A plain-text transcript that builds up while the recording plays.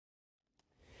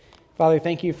Father,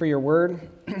 thank you for your word.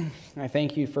 I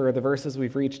thank you for the verses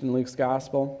we've reached in Luke's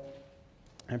gospel.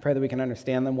 I pray that we can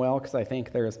understand them well, because I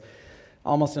think there's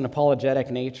almost an apologetic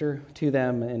nature to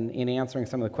them in answering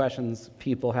some of the questions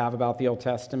people have about the Old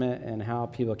Testament and how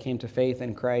people came to faith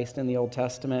in Christ in the Old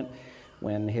Testament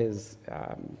when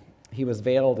he was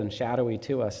veiled and shadowy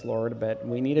to us, Lord. But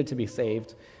we needed to be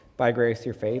saved by grace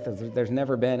through faith. There's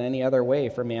never been any other way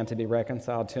for man to be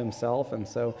reconciled to himself. And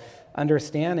so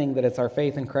understanding that it's our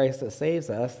faith in Christ that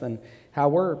saves us, then how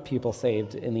were people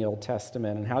saved in the Old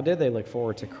Testament? And how did they look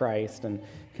forward to Christ? And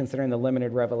considering the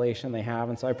limited revelation they have.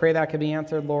 And so I pray that could be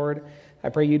answered, Lord. I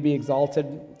pray you'd be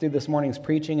exalted through this morning's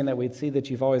preaching, and that we'd see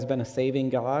that you've always been a saving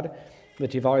God,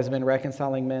 that you've always been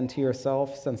reconciling men to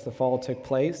yourself since the fall took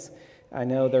place. I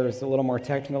know there's a little more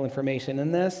technical information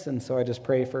in this, and so I just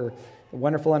pray for a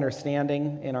wonderful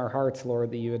understanding in our hearts,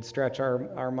 Lord, that you would stretch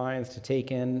our minds to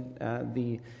take in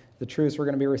the truths we're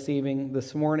going to be receiving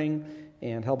this morning,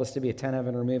 and help us to be attentive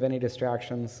and remove any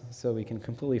distractions so we can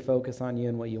completely focus on you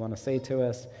and what you want to say to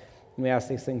us. And we ask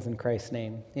these things in Christ's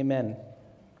name. Amen.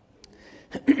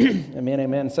 Amen,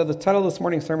 amen. So the title of this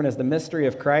morning's sermon is The Mystery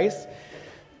of Christ.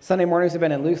 Sunday mornings have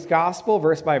been in Luke's gospel,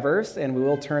 verse by verse, and we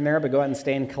will turn there, but go ahead and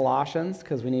stay in Colossians,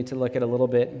 because we need to look at a little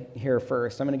bit here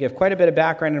first. I'm going to give quite a bit of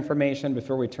background information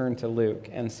before we turn to Luke.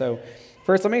 And so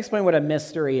first, let me explain what a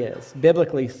mystery is,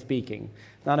 biblically speaking.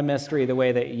 Not a mystery the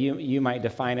way that you might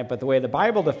define it, but the way the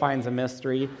Bible defines a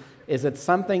mystery is it's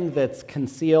something that's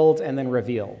concealed and then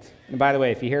revealed. And by the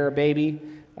way, if you hear a baby,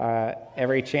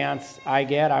 every chance I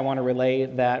get, I want to relay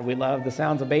that we love the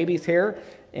sounds of babies here.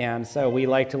 And so we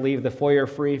like to leave the foyer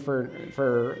free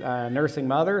for nursing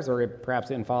mothers, or perhaps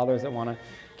even fathers that want to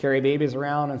carry babies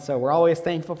around. And so we're always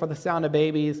thankful for the sound of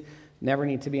babies. Never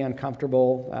need to be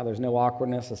uncomfortable. There's no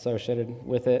awkwardness associated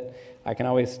with it. I can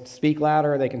always speak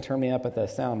louder. They can turn me up at the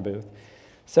sound booth.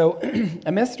 So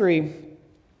a mystery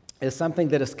is something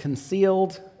that is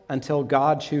concealed until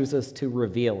God chooses to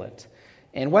reveal it.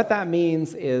 And what that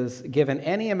means is, given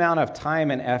any amount of time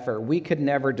and effort, we could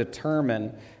never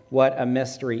determine what a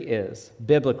mystery is,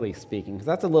 biblically speaking, because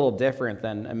that's a little different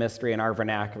than a mystery in our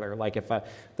vernacular. Like if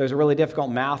there's a really difficult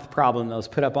math problem that was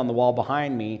put up on the wall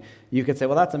behind me, you could say,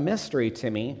 well, that's a mystery to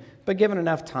me, but given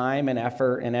enough time and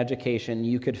effort and education,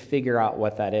 you could figure out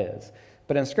what that is.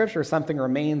 But in Scripture, something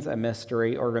remains a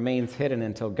mystery or remains hidden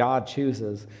until God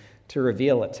chooses to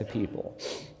reveal it to people.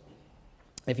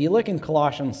 If you look in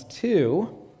Colossians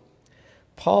 2,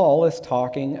 Paul is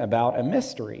talking about a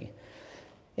mystery.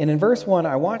 And in verse 1,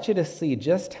 I want you to see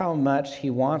just how much he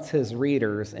wants his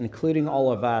readers, including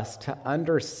all of us, to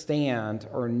understand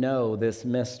or know this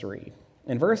mystery.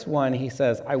 In verse 1, he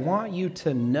says, I want you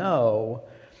to know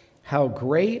how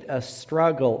great a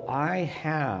struggle I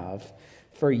have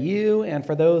for you and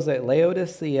for those at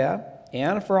Laodicea,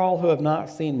 and for all who have not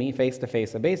seen me face to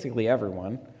face, so basically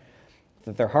everyone,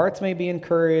 that their hearts may be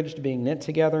encouraged, being knit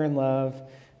together in love,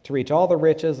 to reach all the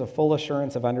riches of full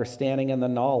assurance of understanding and the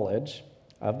knowledge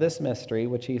of this mystery,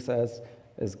 which he says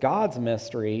is God's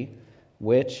mystery,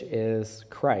 which is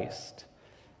Christ.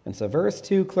 And so verse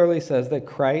 2 clearly says that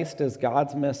Christ is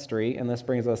God's mystery, and this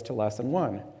brings us to lesson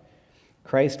 1.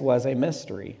 Christ was a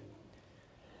mystery.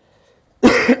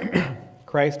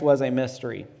 Christ was a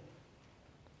mystery.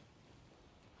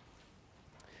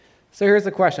 So here's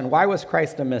the question. Why was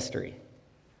Christ a mystery?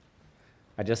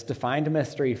 I just defined a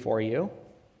mystery for you,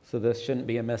 so this shouldn't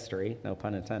be a mystery, no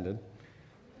pun intended.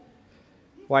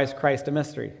 Why is Christ a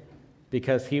mystery?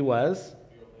 Because he was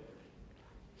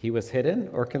hidden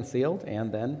or concealed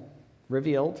and then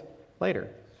revealed later.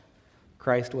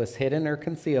 Christ was hidden or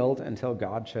concealed until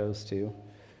God chose to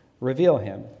reveal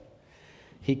him.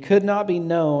 He could not be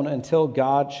known until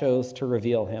God chose to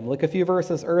reveal him. Look a few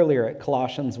verses earlier at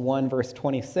Colossians 1, verse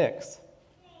 26.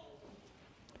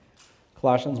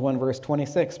 Colossians 1, verse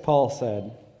 26, Paul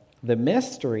said, a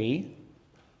mystery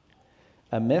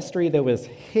that was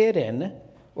hidden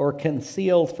or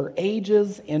concealed for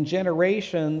ages and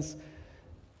generations,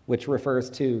 which refers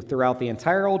to throughout the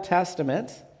entire Old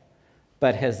Testament,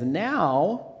 but has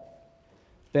now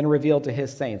been revealed to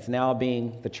his saints, now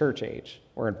being the church age,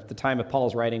 or at the time of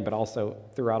Paul's writing, but also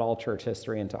throughout all church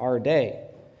history into our day.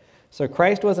 So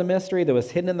Christ was a mystery that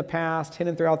was hidden in the past,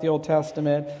 hidden throughout the Old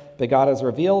Testament, but God has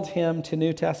revealed him to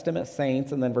New Testament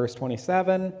saints. And then verse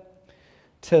 27,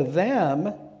 to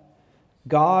them,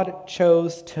 God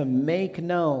chose to make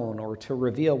known or to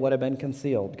reveal what had been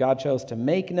concealed. God chose to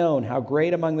make known how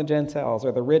great among the Gentiles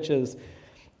are the riches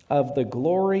of the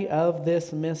glory of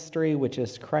this mystery, which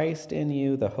is Christ in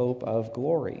you, the hope of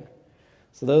glory.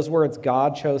 So those words,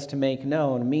 God chose to make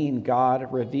known, mean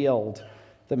God revealed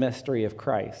the mystery of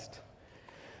Christ.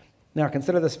 Now,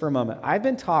 consider this for a moment. I've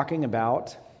been talking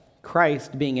about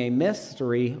Christ being a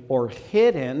mystery or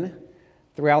hidden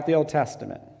throughout the Old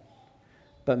Testament.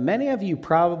 But many of you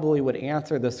probably would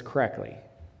answer this correctly.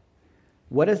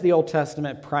 What is the Old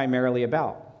Testament primarily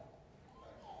about?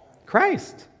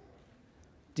 Christ.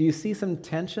 Do you see some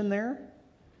tension there?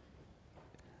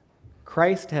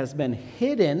 Christ has been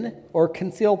hidden or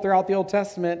concealed throughout the Old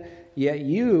Testament, yet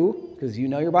you, because you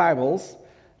know your Bibles,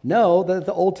 know that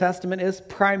the Old Testament is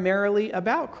primarily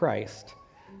about Christ.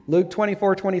 Luke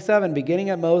 24:27, beginning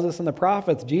at Moses and the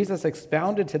prophets, Jesus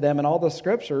expounded to them in all the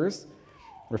scriptures,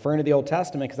 referring to the Old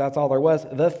Testament because that's all there was,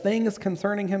 the things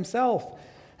concerning himself.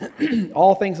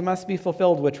 All things must be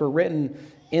fulfilled which were written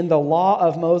in the law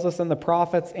of Moses and the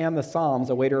prophets and the Psalms,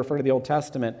 a way to refer to the Old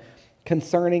Testament,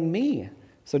 concerning me.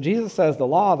 So Jesus says the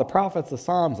law, the prophets, the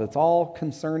Psalms, it's all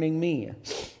concerning me.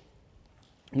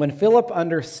 When Philip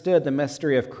understood the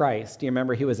mystery of Christ, do you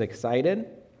remember he was excited?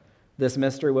 This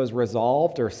mystery was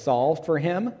resolved or solved for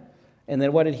him. And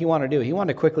then what did he want to do? He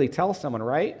wanted to quickly tell someone,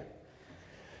 right?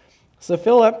 So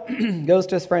Philip goes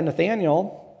to his friend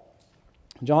Nathanael.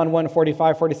 John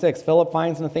 1:45-46, Philip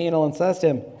finds Nathanael and says to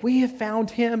him, "We have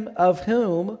found him of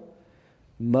whom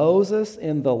Moses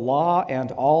in the law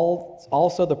and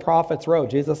also the prophets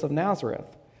wrote, Jesus of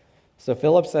Nazareth." So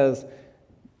Philip says,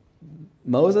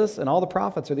 Moses and all the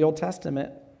prophets or the Old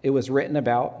Testament, it was written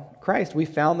about Christ. We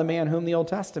found the man whom the Old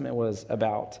Testament was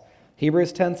about.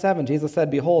 Hebrews 10:7, Jesus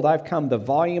said, "Behold, I've come, the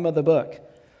volume of the book.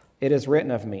 It is written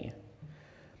of me."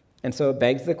 And so it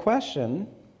begs the question,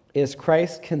 is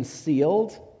Christ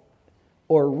concealed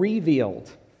or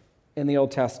revealed in the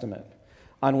Old Testament?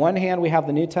 On one hand, we have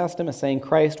the New Testament saying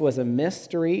Christ was a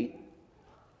mystery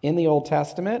in the Old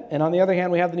Testament. And on the other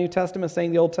hand, we have the New Testament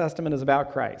saying the Old Testament is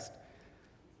about Christ.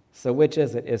 So which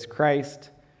is it? Is Christ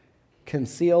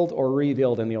concealed or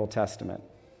revealed in the Old Testament?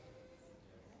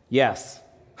 Yes.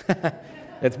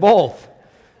 It's both.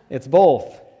 It's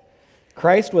both.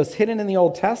 Christ was hidden in the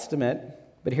Old Testament,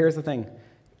 but here's the thing.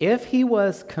 If he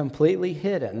was completely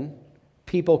hidden,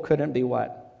 people couldn't be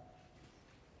what?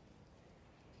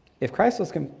 If Christ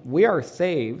was, we are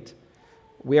saved,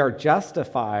 we are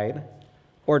justified,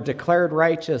 or declared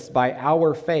righteous by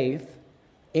our faith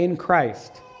in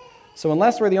Christ. So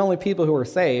unless we're the only people who are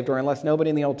saved, or unless nobody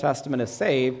in the Old Testament is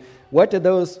saved, what did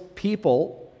those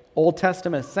people, Old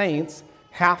Testament saints,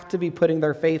 have to be putting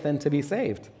their faith in to be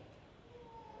saved?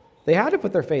 They had to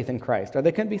put their faith in Christ, or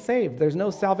they couldn't be saved. There's no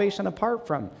salvation apart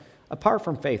from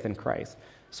faith in Christ.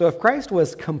 So if Christ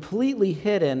was completely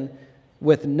hidden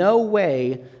with no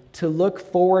way to look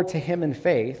forward to him in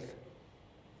faith,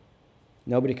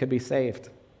 nobody could be saved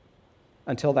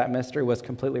until that mystery was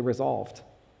completely resolved.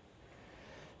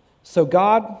 So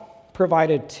God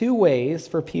provided two ways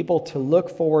for people to look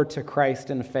forward to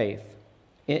Christ in faith.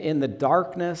 In the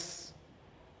darkness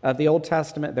of the Old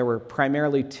Testament, there were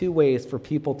primarily two ways for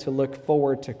people to look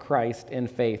forward to Christ in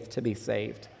faith to be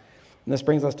saved. And this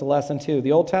brings us to lesson 2.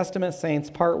 The Old Testament saints,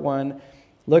 part 1,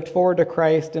 looked forward to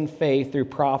Christ in faith through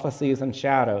prophecies and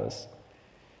shadows.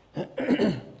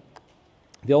 The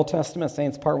Old Testament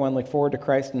saints, part 1, looked forward to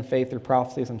Christ in faith through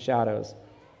prophecies and shadows.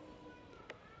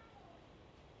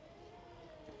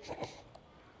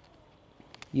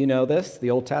 You know this,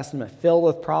 the Old Testament filled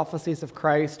with prophecies of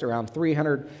Christ, around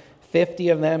 350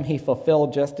 of them he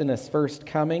fulfilled just in his first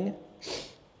coming.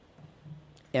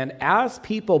 And as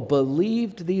people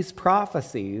believed these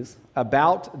prophecies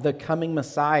about the coming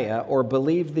Messiah, or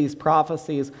believed these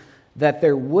prophecies that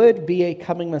there would be a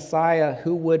coming Messiah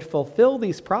who would fulfill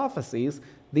these prophecies,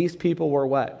 these people were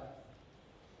what?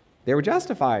 They were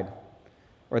justified,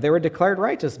 or they were declared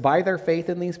righteous by their faith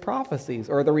in these prophecies,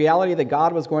 or the reality that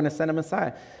God was going to send a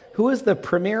Messiah. Who is the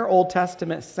premier Old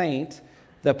Testament saint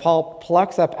that Paul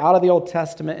plucks up out of the Old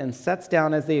Testament and sets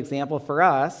down as the example for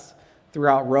us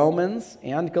throughout Romans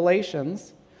and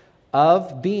Galatians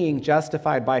of being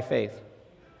justified by faith?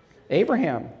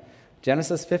 Abraham.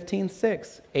 Genesis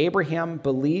 15:6. Abraham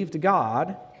believed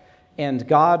God, and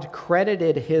God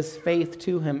credited his faith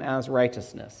to him as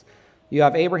righteousness. You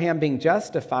have Abraham being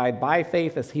justified by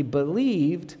faith as he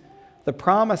believed the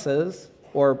promises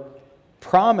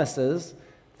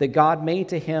that God made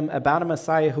to him about a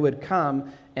Messiah who would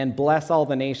come and bless all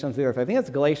the nations of the earth. I think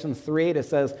it's Galatians 3:8. It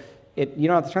says, you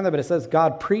don't have to turn there, but it says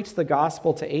God preached the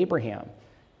gospel to Abraham.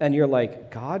 And you're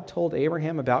like, God told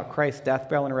Abraham about Christ's death,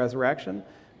 burial, and resurrection?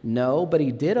 No, but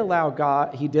he did allow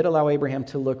Abraham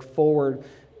to look forward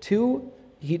to,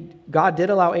 God did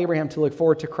allow Abraham to look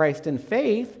forward to Christ in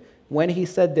faith when he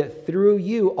said that through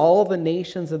you all the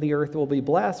nations of the earth will be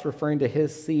blessed, referring to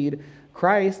his seed,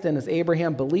 Christ. And as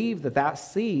Abraham believed that that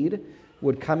seed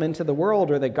would come into the world,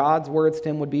 or that God's words to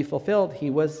him would be fulfilled, he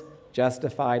was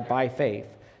justified by faith.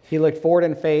 He looked forward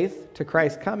in faith to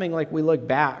Christ coming like we look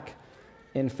back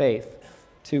in faith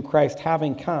to Christ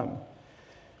having come.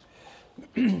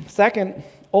 Second,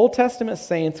 Old Testament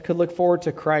saints could look forward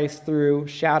to Christ through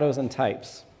shadows and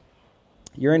types.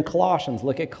 You're in Colossians.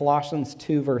 Look at Colossians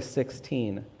 2, verse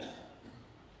 16.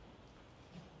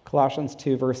 Colossians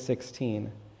 2, verse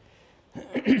 16.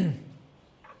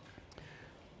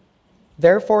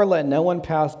 Therefore, let no one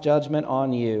pass judgment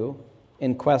on you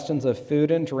in questions of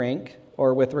food and drink,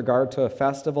 or with regard to a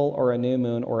festival or a new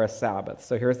moon or a Sabbath.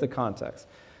 So here's the context.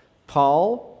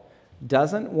 Paul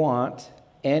doesn't want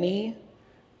any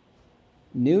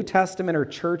New Testament or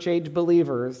church age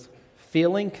believers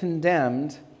feeling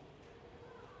condemned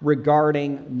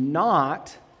regarding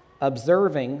not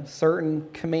observing certain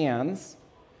commands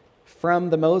from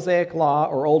the Mosaic Law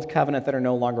or Old Covenant that are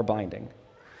no longer binding.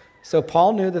 So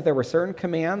Paul knew that there were certain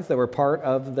commands that were part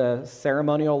of the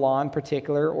ceremonial law in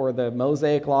particular, or the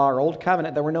Mosaic Law or Old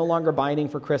Covenant, that were no longer binding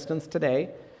for Christians today.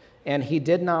 And he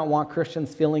did not want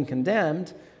Christians feeling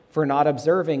condemned for not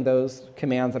observing those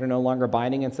commands that are no longer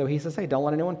binding. And so he says, hey, don't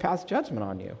let anyone pass judgment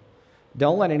on you.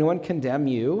 Don't let anyone condemn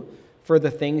you for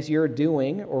the things you're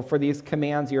doing or for these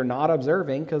commands you're not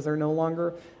observing because they're no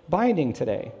longer binding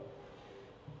today.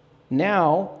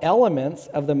 Now, elements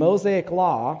of the Mosaic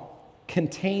Law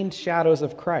contained shadows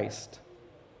of Christ.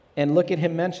 And look at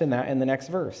him mention that in the next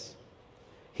verse.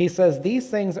 He says, these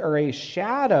things are a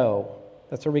shadow.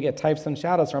 That's where we get types and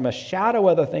shadows from, a shadow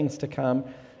of the things to come,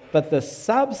 but the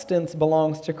substance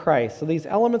belongs to Christ. So these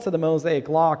elements of the Mosaic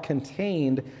Law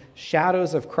contained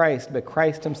shadows of Christ, but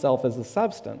Christ himself is the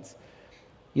substance.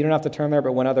 You don't have to turn there,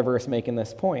 but one other verse making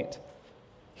this point.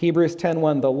 Hebrews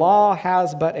 10:1, the law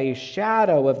has but a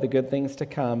shadow of the good things to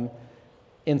come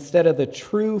instead of the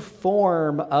true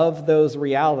form of those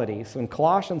realities. So in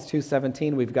Colossians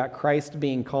 2:17, we've got Christ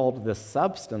being called the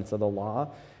substance of the law.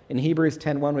 In Hebrews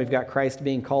 10:1, we've got Christ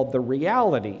being called the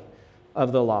reality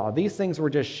of the law. These things were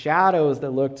just shadows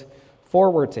that looked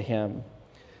forward to him.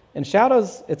 And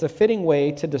shadows, it's a fitting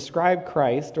way to describe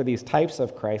Christ, or these types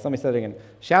of Christ. Let me say that again.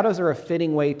 Shadows are a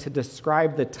fitting way to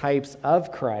describe the types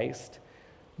of Christ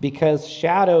because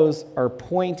shadows are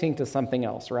pointing to something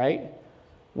else, right?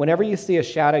 Whenever you see a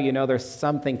shadow, you know there's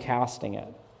something casting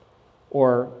it.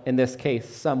 Or, in this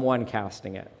case, someone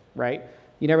casting it, right?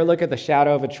 You never look at the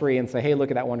shadow of a tree and say, hey,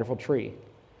 look at that wonderful tree.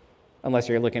 Unless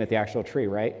you're looking at the actual tree,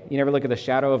 right? You never look at the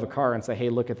shadow of a car and say, hey,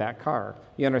 look at that car.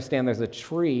 You understand there's a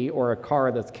tree or a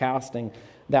car that's casting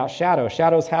that shadow.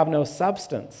 Shadows have no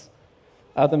substance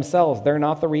of themselves. They're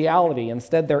not the reality.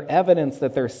 Instead, they're evidence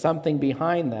that there's something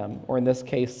behind them, or in this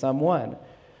case, someone.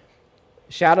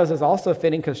 Shadows is also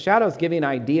fitting because shadows give you an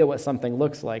idea what something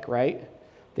looks like, right?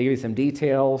 They give you some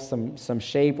details, some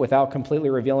shape without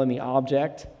completely revealing the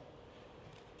object.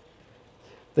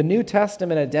 The New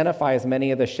Testament identifies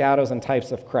many of the shadows and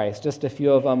types of Christ, just a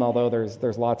few of them, although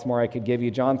there's lots more I could give you.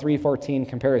 John 3:14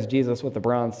 compares Jesus with the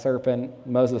bronze serpent.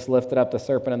 Moses lifted up the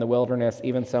serpent in the wilderness,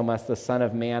 even so must the Son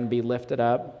of Man be lifted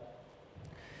up.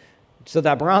 So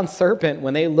that bronze serpent,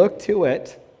 when they looked to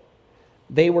it,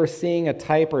 they were seeing a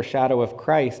type or shadow of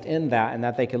Christ in that, and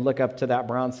that they could look up to that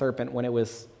bronze serpent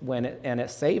and it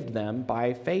saved them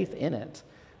by faith in it.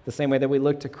 The same way that we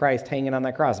look to Christ hanging on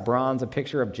that cross. Bronze, a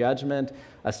picture of judgment.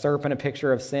 A serpent, a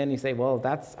picture of sin. You say, well,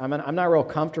 I'm not real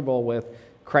comfortable with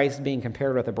Christ being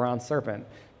compared with a bronze serpent.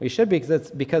 We should be,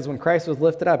 because when Christ was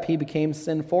lifted up, he became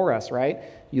sin for us, right?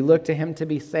 You look to him to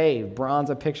be saved. Bronze,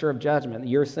 a picture of judgment.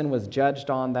 Your sin was judged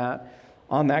on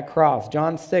that cross.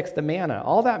 John 6, the manna.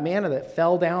 All that manna that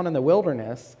fell down in the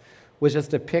wilderness was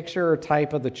just a picture or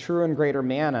type of the true and greater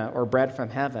manna or bread from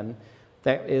heaven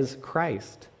that is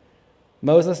Christ.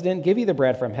 Moses didn't give you the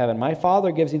bread from heaven. My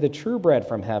Father gives you the true bread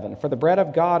from heaven. For the bread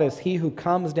of God is he who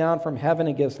comes down from heaven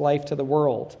and gives life to the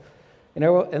world. In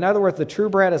other words, the true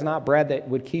bread is not bread that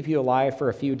would keep you alive for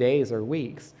a few days or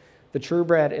weeks. The true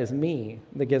bread is me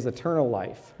that gives eternal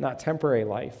life, not temporary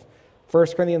life.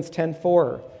 1 Corinthians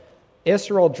 10:4,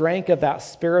 Israel drank of that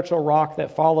spiritual rock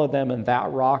that followed them, and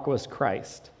that rock was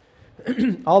Christ.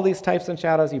 All these types and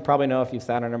shadows, you probably know if you've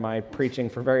sat under my preaching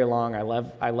for very long.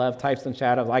 I love types and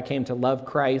shadows. I came to love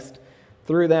Christ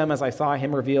through them as I saw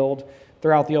him revealed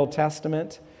throughout the Old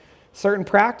Testament. Certain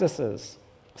practices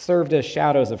served as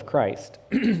shadows of Christ.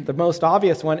 The most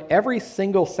obvious one, every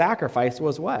single sacrifice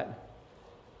was what?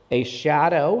 A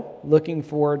shadow looking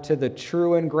forward to the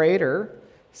true and greater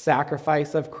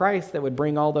sacrifice of Christ that would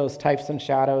bring all those types and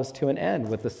shadows to an end,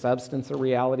 with the substance or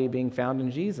reality being found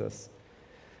in Jesus.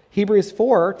 Hebrews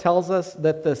 4 tells us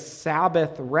that the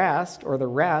Sabbath rest, or the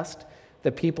rest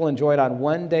that people enjoyed on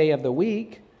one day of the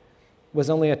week, was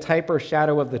only a type or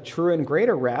shadow of the true and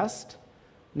greater rest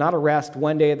Not a rest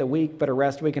one day of the week, but a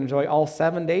rest we can enjoy all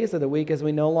 7 days of the week, as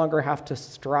we no longer have to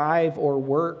strive or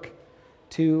work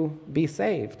to be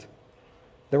saved.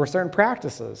 There were certain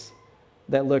practices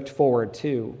that looked forward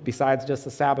to, besides just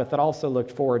the Sabbath, that also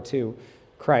looked forward to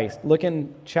Christ. Look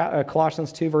in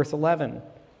Colossians 2, verse 11.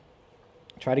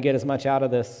 Try to get as much out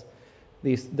of this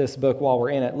book while we're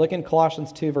in it. Look in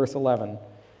Colossians 2, verse 11.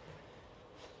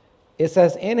 It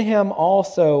says, in him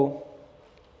also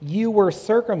you were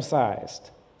circumcised.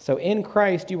 So in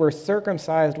Christ you were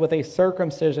circumcised with a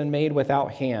circumcision made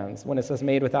without hands. When it says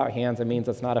made without hands, it means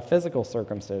it's not a physical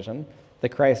circumcision that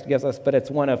Christ gives us, but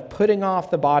it's one of putting off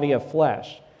the body of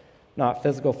flesh, not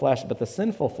physical flesh, but the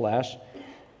sinful flesh,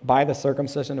 by the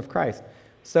circumcision of Christ.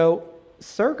 So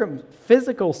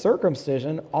physical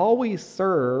circumcision always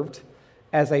served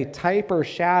as a type or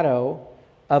shadow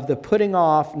of the putting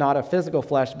off, not of physical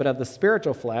flesh, but of the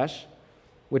spiritual flesh,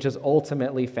 which is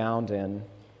ultimately found in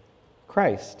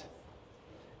Christ.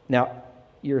 Now,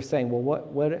 you're saying, well,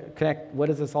 what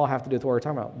does this all have to do with what we're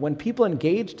talking about? When people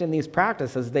engaged in these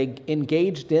practices, they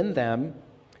engaged in them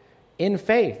in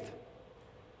faith.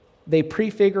 They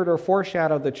prefigured or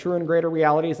foreshadowed the true and greater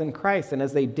realities in Christ. And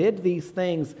as they did these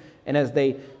things, and as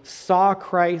they saw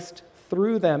Christ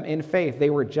through them in faith, they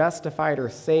were justified or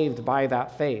saved by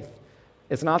that faith.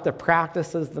 It's not the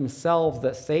practices themselves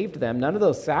that saved them. None of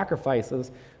those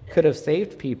sacrifices could have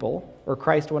saved people, or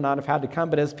Christ would not have had to come.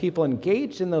 But as people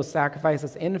engaged in those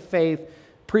sacrifices in faith,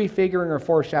 prefiguring or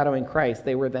foreshadowing Christ,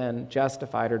 they were then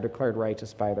justified or declared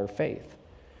righteous by their faith.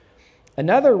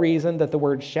 Another reason that the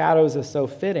word shadows is so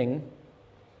fitting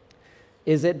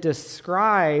is it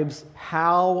describes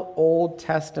how Old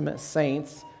Testament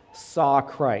saints saw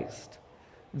Christ.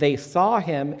 They saw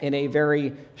him in a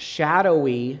very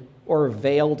shadowy or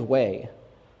veiled way.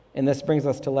 And this brings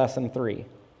us to lesson 2.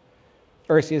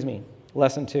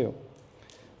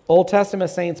 Old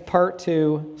Testament saints, part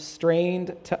 2,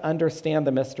 strained to understand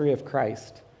the mystery of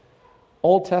Christ.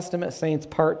 Old Testament saints,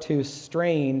 part 2,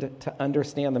 strained to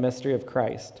understand the mystery of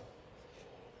Christ.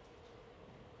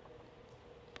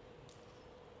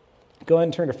 Go ahead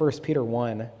and turn to 1 Peter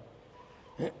 1.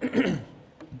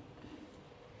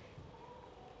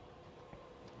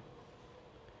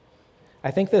 I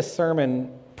think this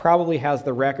sermon probably has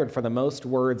the record for the most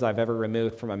words I've ever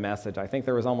removed from a message. I think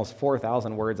there was almost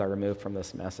 4,000 words I removed from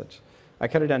this message. I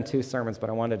could have done 2 sermons, but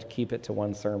I wanted to keep it to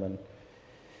 1 sermon.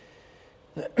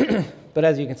 But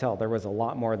as you can tell, there was a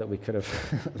lot more that we could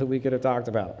have talked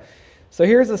about. So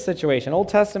here's the situation. Old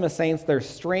Testament saints, they're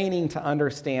straining to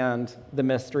understand the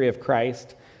mystery of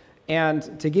Christ.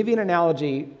 And to give you an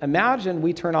analogy, imagine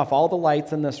we turn off all the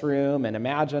lights in this room, and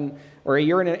imagine, or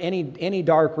you're in any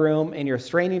dark room and you're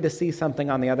straining to see something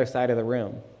on the other side of the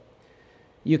room.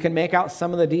 You can make out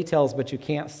some of the details, but you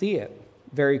can't see it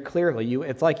very clearly.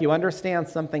 It's like you understand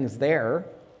something's there,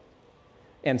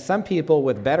 and some people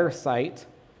with better sight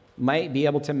might be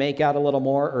able to make out a little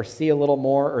more or see a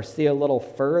little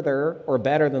further or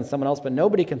better than someone else, but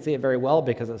nobody can see it very well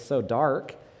because it's so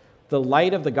dark. The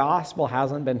light of the gospel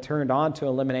hasn't been turned on to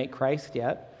illuminate Christ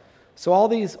yet. So all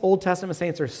these Old Testament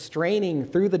saints are straining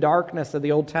through the darkness of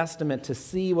the Old Testament to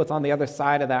see what's on the other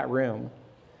side of that room.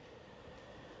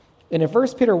 And in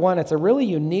 1 Peter 1, it's a really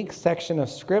unique section of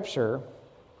Scripture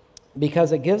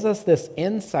because it gives us this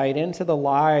insight into the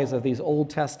lives of these Old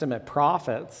Testament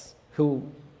prophets who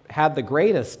had the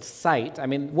greatest sight. I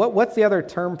mean, what's the other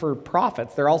term for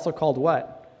prophets? They're also called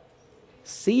what?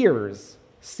 Seers.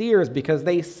 Seers, because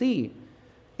they see.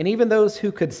 And even those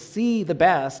who could see the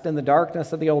best in the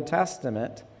darkness of the Old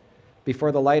Testament,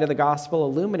 before the light of the gospel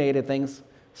illuminated things,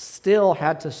 still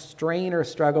had to strain or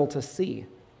struggle to see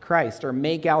Christ or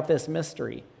make out this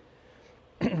mystery.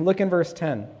 Look in verse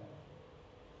 10.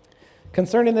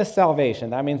 Concerning this salvation,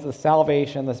 that means the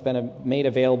salvation that's been made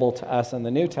available to us in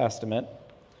the New Testament,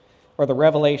 or the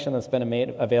revelation that's been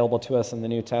made available to us in the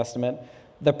New Testament.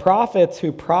 The prophets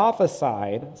who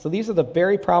prophesied, so these are the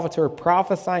very prophets who are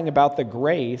prophesying about the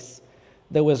grace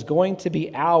that was going to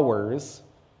be ours.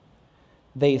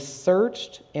 They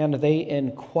searched and they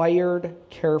inquired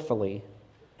carefully.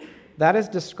 That is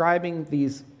describing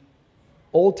these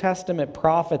Old Testament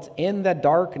prophets in the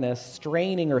darkness,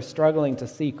 straining or struggling to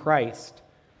see Christ.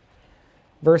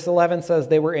 Verse 11 says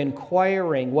they were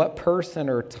inquiring what person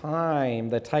or time,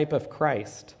 the type of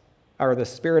Christ, or the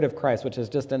Spirit of Christ, which is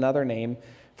just another name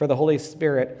for the Holy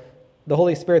Spirit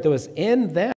that was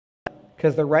in them,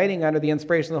 because they're writing under the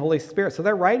inspiration of the Holy Spirit. So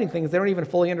they're writing things they don't even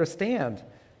fully understand.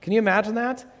 Can you imagine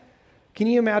that? Can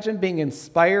you imagine being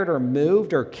inspired or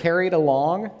moved or carried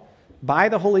along by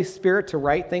the Holy Spirit to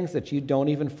write things that you don't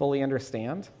even fully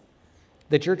understand,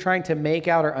 that you're trying to make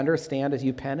out or understand as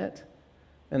you pen it?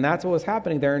 And that's what was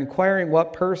happening. They're inquiring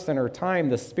what person or time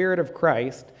the Spirit of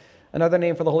Christ, another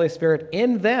name for the Holy Spirit,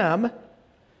 in them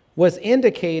was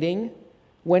indicating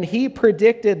when he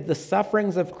predicted the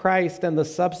sufferings of Christ and the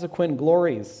subsequent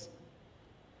glories.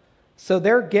 So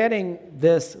they're getting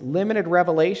this limited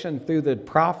revelation through the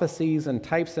prophecies and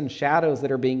types and shadows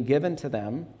that are being given to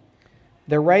them.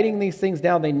 They're writing these things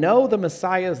down. They know the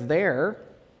Messiah is there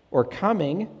or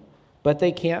coming, but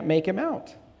they can't make him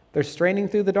out. They're straining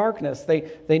through the darkness.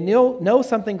 They know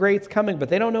something great's coming, but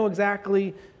they don't know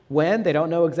exactly when. They don't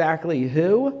know exactly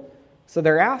who. So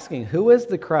they're asking, who is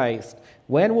the Christ?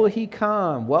 When will he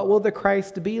come? What will the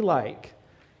Christ be like?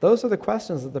 Those are the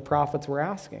questions that the prophets were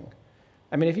asking.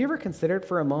 I mean, have you ever considered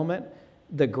for a moment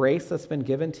the grace that's been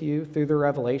given to you through the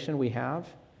revelation we have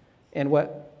and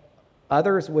what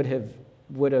others would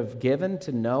have given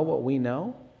to know what we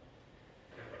know?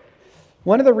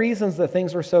 One of the reasons that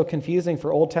things were so confusing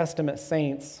for Old Testament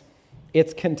saints,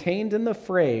 it's contained in the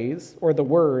phrase or the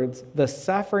words, the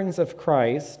sufferings of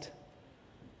Christ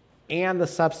and the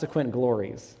subsequent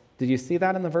glories. Did you see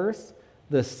that in the verse?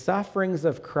 The sufferings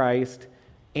of Christ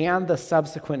and the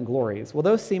subsequent glories. Well,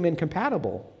 those seem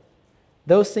incompatible.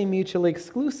 Those seem mutually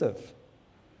exclusive.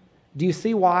 Do you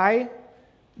see why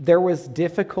there was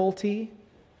difficulty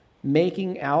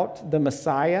making out the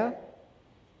Messiah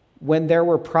when there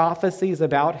were prophecies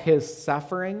about his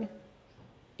suffering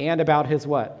and about his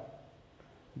what?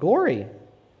 Glory.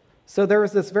 So there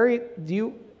was this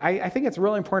I think it's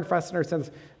really important for us to understand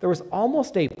this. There was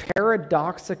almost a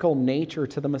paradoxical nature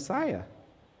to the Messiah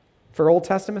for Old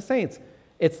Testament saints.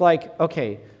 It's like,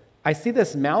 okay, I see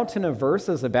this mountain of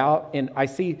verses I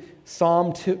see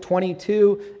Psalm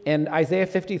 22 and Isaiah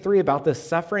 53 about this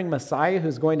suffering Messiah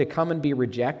who's going to come and be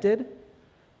rejected.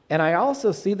 And I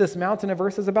also see this mountain of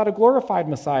verses about a glorified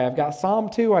Messiah. I've got Psalm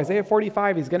 2, Isaiah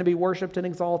 45, he's going to be worshiped and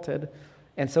exalted.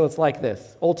 And so it's like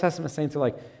this. Old Testament saints are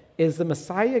like, is the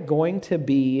Messiah going to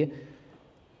be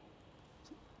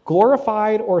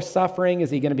glorified or suffering?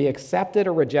 Is he going to be accepted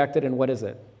or rejected? And what is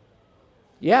it?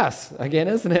 Yes, again,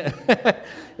 isn't it?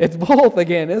 It's both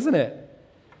again, isn't it?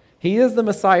 He is the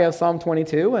Messiah of Psalm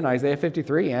 22 and Isaiah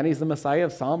 53, and he's the Messiah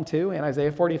of Psalm 2 and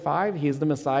Isaiah 45. He's the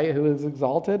Messiah who is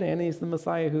exalted, and he's the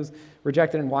Messiah who's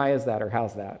rejected. And why is that, or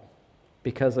how's that?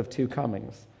 Because of two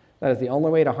comings. That is the only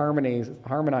way to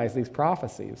harmonize these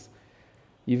prophecies.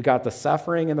 You've got the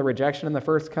suffering and the rejection in the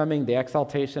first coming, the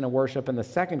exaltation and worship in the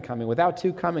second coming. Without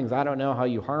two comings, I don't know how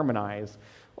you harmonize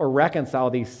or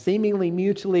reconcile these seemingly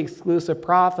mutually exclusive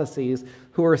prophecies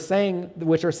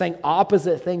which are saying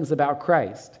opposite things about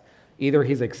Christ. Either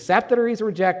he's accepted or he's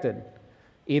rejected.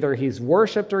 Either he's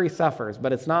worshiped or he suffers,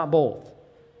 but it's not both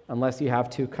unless you have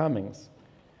two comings.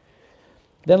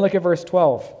 Then look at verse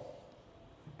 12.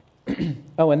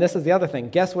 Oh, and this is the other thing.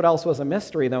 Guess what else was a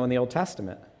mystery, though, in the Old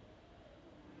Testament?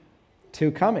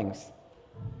 Two comings.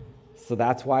 So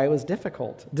that's why it was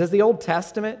difficult. Does the Old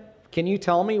Testament, can you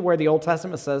tell me where the Old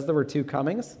Testament says there were two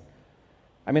comings?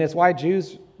 I mean, it's why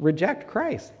Jews reject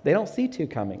Christ. They don't see two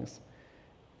comings.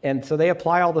 And so they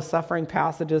apply all the suffering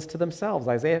passages to themselves.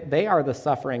 Isaiah, they are the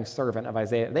suffering servant of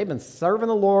Isaiah. They've been serving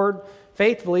the Lord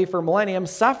faithfully for millennium,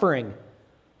 suffering.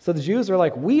 So the Jews are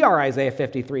like, we are Isaiah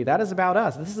 53. That is about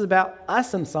us. This is about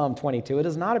us in Psalm 22. It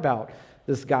is not about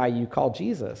this guy you call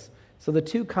Jesus. So the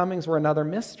two comings were another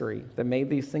mystery that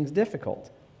made these things difficult.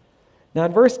 Now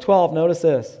in verse 12, notice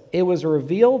this. It was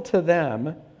revealed to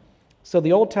them, so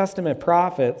the Old Testament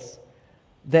prophets,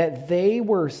 that they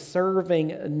were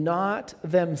serving not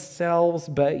themselves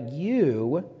but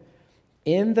you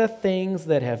in the things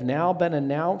that have now been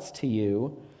announced to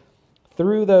you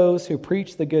through those who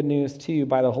preach the good news to you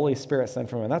by the Holy Spirit sent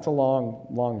from him. That's a long,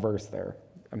 long verse there.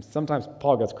 Sometimes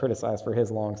Paul gets criticized for his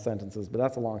long sentences, but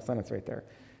that's a long sentence right there.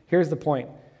 Here's the point.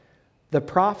 The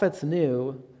prophets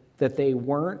knew that they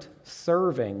weren't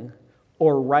serving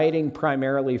or writing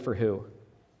primarily for who?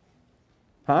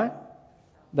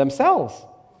 Themselves.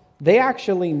 They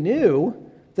actually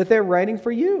knew that they're writing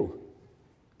for you,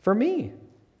 for me,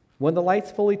 when the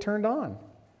light's fully turned on.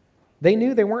 They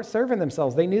knew they weren't serving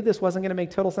themselves. They knew this wasn't going to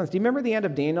make total sense. Do you remember the end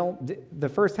of Daniel? The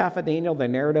first half of Daniel, the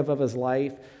narrative of his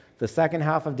life. The second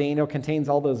half of Daniel contains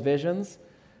all those visions.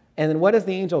 And then what does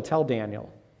the angel tell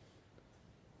Daniel?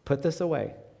 Put this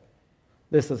away.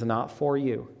 This is not for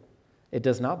you. It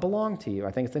does not belong to you.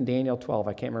 I think it's in Daniel 12.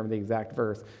 I can't remember the exact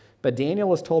verse. But Daniel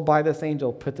was told by this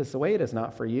angel, put this away. It is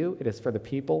not for you. It is for the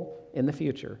people in the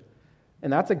future.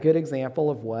 And that's a good example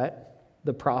of what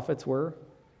the prophets were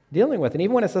dealing with. And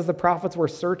even when it says the prophets were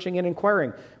searching and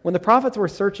inquiring, when the prophets were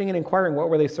searching and inquiring, what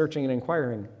were they searching and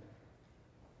inquiring?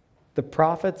 The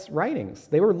prophets' writings.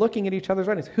 They were looking at each other's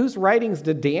writings. Whose writings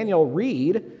did Daniel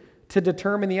read to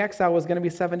determine the exile was going to be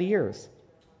 70 years.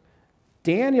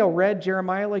 Daniel read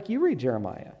Jeremiah like you read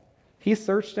Jeremiah. He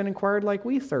searched and inquired like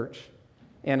we search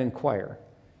and inquire.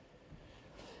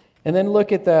 And then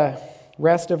look at the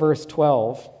rest of verse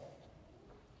 12.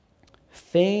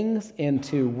 Things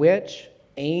into which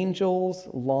angels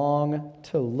long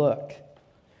to look.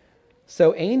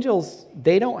 So angels,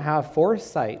 they don't have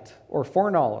foresight or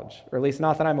foreknowledge, or at least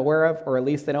not that I'm aware of, or at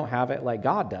least they don't have it like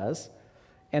God does.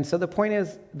 And so the point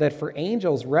is that for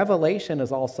angels, revelation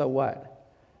is also what?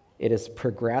 It is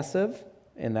progressive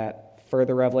in that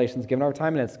further revelation is given over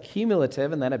time, and it's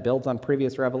cumulative, and then it builds on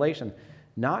previous revelation.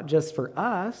 Not just for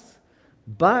us,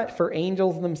 but for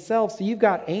angels themselves. So you've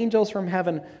got angels from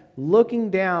heaven looking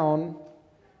down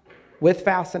with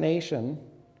fascination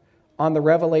on the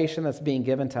revelation that's being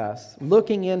given to us,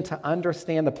 looking in to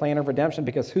understand the plan of redemption,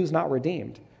 because who's not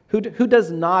redeemed? Who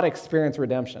does not experience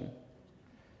redemption?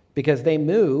 Because they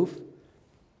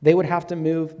would have to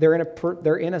move,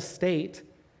 they're in a state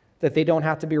that they don't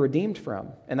have to be redeemed from.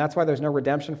 And that's why there's no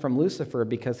redemption from Lucifer,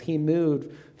 because he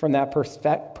moved from that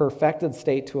perfected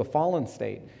state to a fallen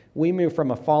state. We move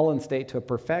from a fallen state to a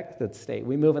perfected state.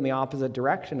 We move in the opposite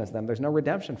direction as them. There's no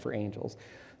redemption for angels.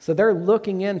 So they're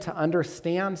looking in to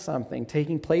understand something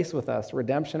taking place with us,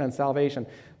 redemption and salvation,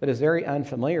 that is very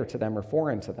unfamiliar to them or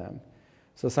foreign to them.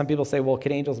 So some people say, well,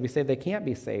 can angels be saved? They can't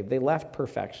be saved. They left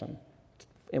perfection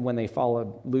when they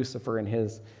followed Lucifer in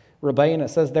his rebellion. It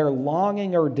says they're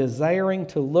longing or desiring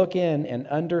to look in and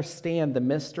understand the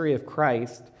mystery of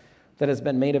Christ that has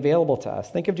been made available to us.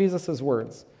 Think of Jesus'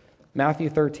 words, Matthew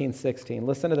 13:16.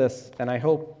 Listen to this, and I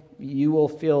hope you will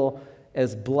feel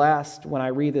as blessed when I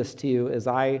read this to you as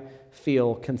I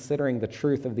feel considering the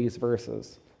truth of these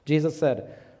verses. Jesus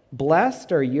said,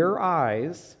 "Blessed are your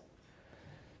eyes,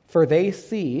 for they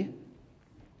see,"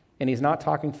 and he's not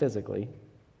talking physically,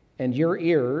 "and your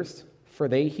ears, for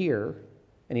they hear,"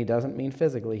 and he doesn't mean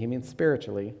physically, he means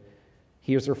spiritually.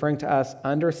 He is referring to us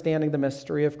understanding the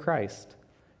mystery of Christ.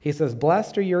 He says,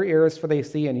 "Blessed are your ears, for they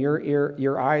see, and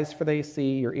your eyes, for they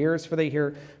see, your ears, for they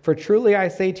hear. For truly I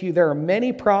say to you, there are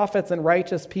many prophets and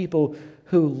righteous people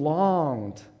who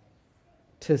longed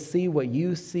to see what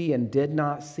you see and did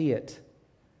not see it,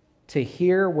 to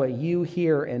hear what you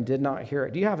hear and did not hear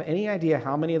it." Do you have any idea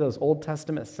how many of those Old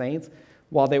Testament saints,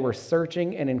 while they were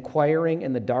searching and inquiring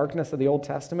in the darkness of the Old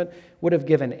Testament, would have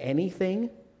given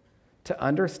anything to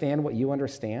understand what you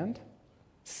understand?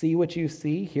 See what you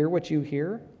see, hear what you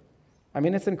hear? I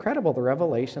mean, it's incredible, the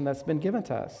revelation that's been given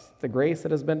to us, the grace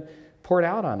that has been poured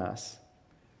out on us.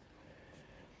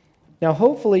 Now,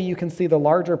 hopefully you can see the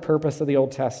larger purpose of the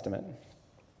Old Testament.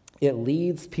 It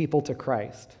leads people to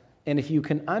Christ. And if you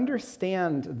can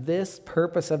understand this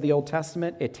purpose of the Old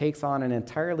Testament, it takes on an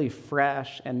entirely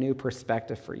fresh and new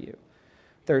perspective for you.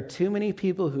 There are too many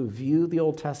people who view the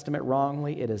Old Testament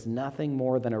wrongly. It is nothing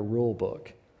more than a rule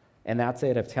book. And that's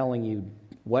it, of telling you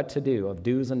what to do, of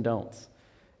do's and don'ts.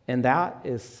 And that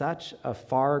is such a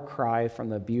far cry from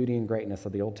the beauty and greatness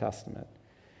of the Old Testament.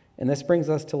 And this brings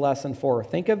us to lesson 4.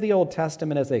 Think of the Old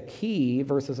Testament as a key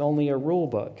versus only a rule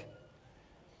book.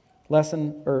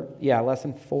 Lesson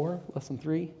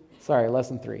 3.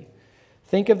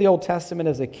 Think of the Old Testament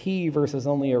as a key versus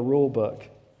only a rule book.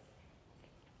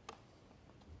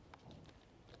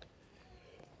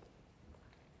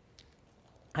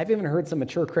 I've even heard some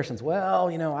mature Christians, well,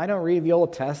 I don't read the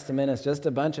Old Testament. It's just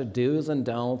a bunch of do's and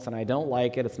don'ts, and I don't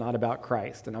like it. It's not about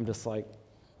Christ. And I'm just like,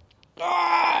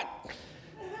 God!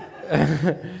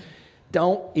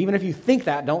 Even if you think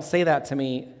that, don't say that to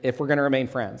me if we're going to remain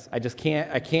friends. I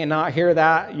cannot hear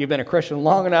that. You've been a Christian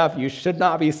long enough. You should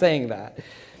not be saying that.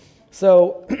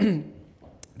 So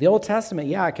the Old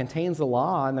Testament, it contains the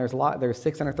law, and there's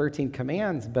 613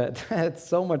 commands, but it's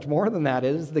so much more than that.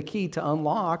 It is the key to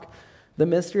unlock the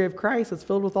mystery of Christ. It's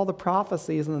filled with all the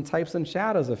prophecies and the types and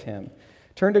shadows of him.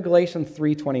 Turn to Galatians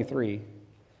 3:23.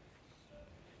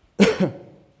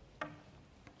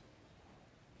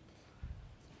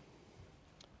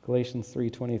 Galatians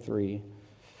 3:23.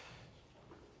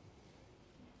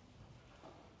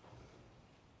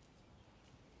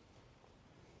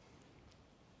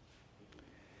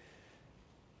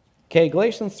 Okay,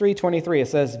 Galatians 3:23, it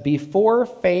says, "Before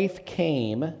faith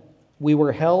came, we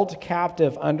were held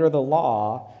captive under the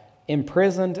law,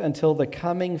 imprisoned until the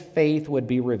coming faith would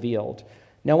be revealed."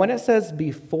 Now, when it says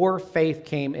before faith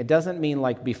came, it doesn't mean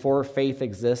like before faith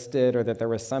existed or that there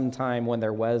was some time when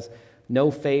there was no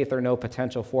faith or no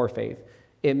potential for faith.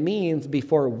 It means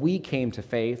before we came to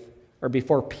faith, or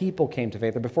before people came to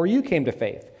faith, or before you came to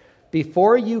faith.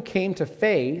 Before you came to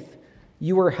faith,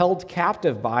 you were held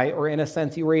captive by, or in a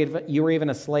sense, you were even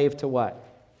a slave to what?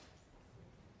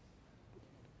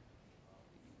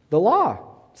 The law.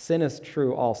 Sin is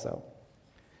true also.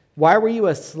 Why were you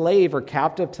a slave or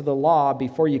captive to the law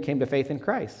before you came to faith in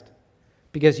Christ?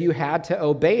 Because you had to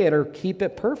obey it or keep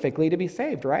it perfectly to be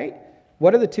saved, right?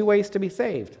 What are the two ways to be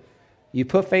saved? You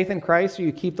put faith in Christ or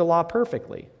you keep the law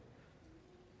perfectly.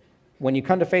 When you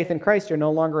come to faith in Christ, you're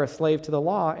no longer a slave to the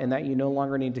law and that you no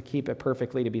longer need to keep it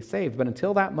perfectly to be saved. But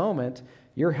until that moment,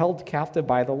 you're held captive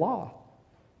by the law.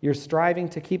 You're striving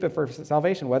to keep it for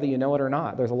salvation, whether you know it or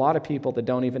not. There's a lot of people that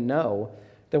don't even know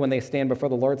that when they stand before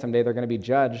the Lord someday, they're going to be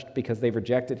judged because they've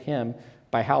rejected him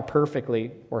by how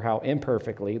perfectly or how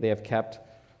imperfectly they have kept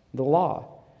the law.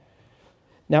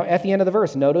 Now, at the end of the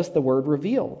verse, notice the word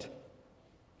revealed.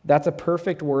 That's a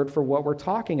perfect word for what we're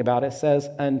talking about. It says,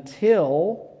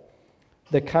 until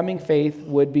the coming faith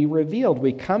would be revealed.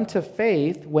 We come to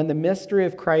faith when the mystery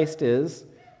of Christ is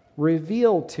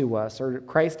revealed to us, or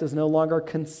Christ is no longer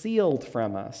concealed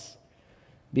from us.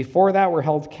 Before that, we're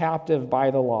held captive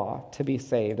by the law to be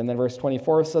saved. And then verse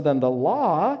 24, so then the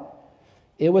law,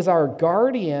 it was our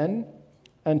guardian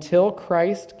until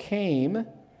Christ came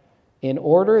in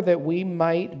order that we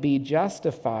might be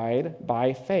justified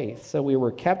by faith. So we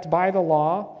were kept by the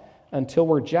law until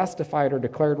we're justified or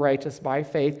declared righteous by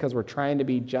faith, because we're trying to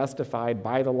be justified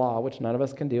by the law, which none of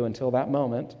us can do until that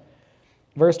moment.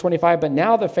 Verse 25, but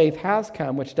now the faith has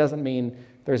come, which doesn't mean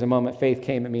there's a moment faith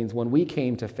came. It means when we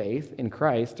came to faith in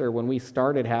Christ, or when we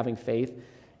started having faith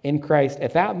in Christ,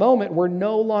 at that moment, we're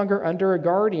no longer under a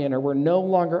guardian, or we're no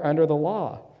longer under the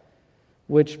law,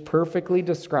 which perfectly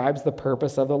describes the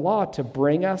purpose of the law, to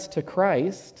bring us to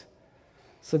Christ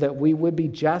so that we would be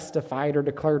justified or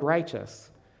declared righteous.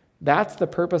 That's the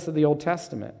purpose of the Old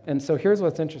Testament. And so here's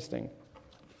what's interesting.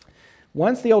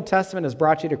 Once the Old Testament has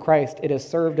brought you to Christ, it has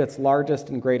served its largest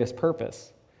and greatest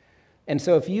purpose. And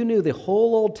so if you knew the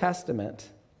whole Old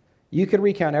Testament, you could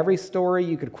recount every story,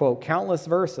 you could quote countless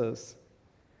verses,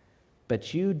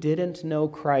 but you didn't know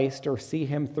Christ or see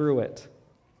him through it,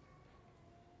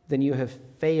 then you have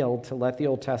failed to let the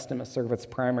Old Testament serve its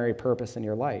primary purpose in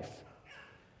your life.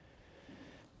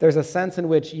 There's a sense in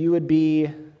which you would be,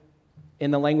 in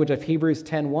the language of Hebrews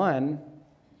 10:1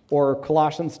 or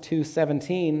Colossians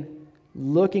 2:17,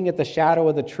 looking at the shadow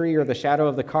of the tree or the shadow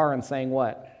of the car and saying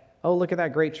what? Oh, look at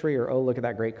that great tree, or oh, look at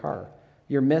that great car.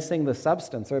 You're missing the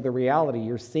substance or the reality.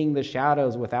 You're seeing the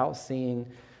shadows without seeing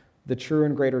the true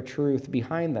and greater truth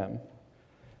behind them.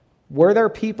 Were there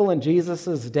people in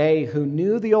Jesus' day who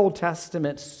knew the Old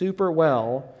Testament super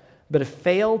well, but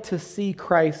failed to see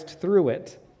Christ through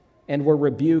it and were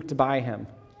rebuked by him?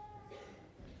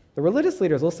 The religious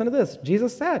leaders, listen to this.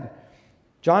 Jesus said,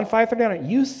 John 5:39,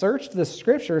 you searched the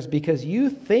scriptures because you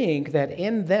think that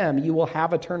in them you will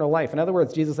have eternal life. In other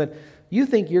words, Jesus said, you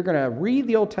think you're going to read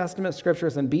the Old Testament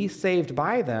scriptures and be saved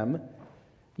by them.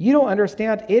 You don't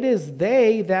understand. It is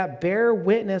they that bear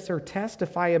witness or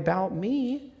testify about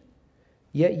me,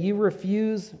 yet you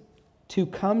refuse to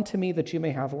come to me that you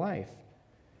may have life.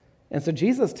 And so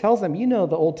Jesus tells them, you know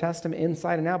the Old Testament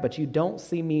inside and out, but you don't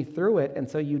see me through it, and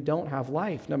so you don't have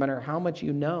life, no matter how much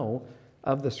you know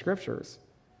of the scriptures.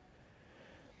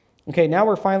 Okay, now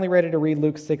we're finally ready to read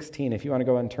Luke 16, if you want to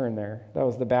go and turn there. That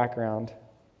was the background.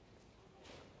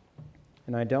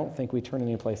 And I don't think we turn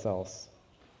anyplace else.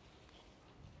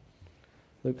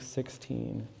 Luke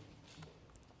 16.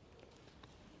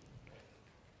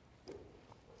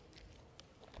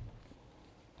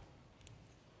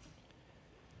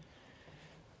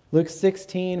 Luke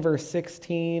 16, verse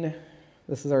 16.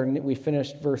 This is we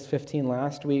finished verse 15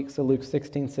 last week, so Luke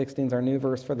 16:16 is our new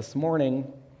verse for this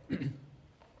morning.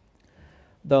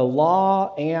 The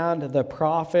law and the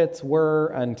prophets were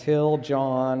until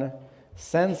John.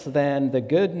 Since then, the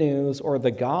good news or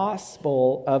the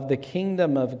gospel of the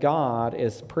kingdom of God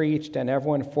is preached and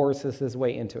everyone forces his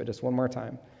way into it. Just one more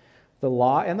time. The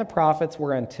law and the prophets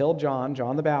were until John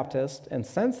the Baptist. And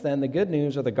since then, the good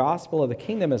news or the gospel of the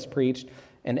kingdom is preached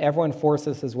and everyone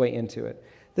forces his way into it.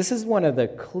 This is one of the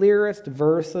clearest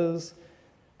verses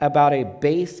about a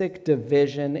basic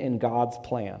division in God's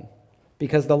plan.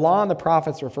 Because the law and the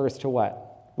prophets refers to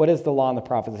what? What is the law and the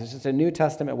prophets? It's just a New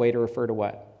Testament way to refer to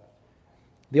what?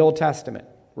 The Old Testament,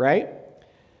 right?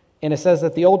 And it says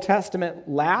that the Old Testament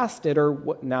lasted,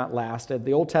 or not lasted,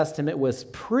 the Old Testament was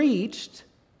preached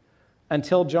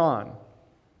until John.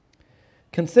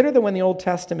 Consider that when the Old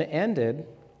Testament ended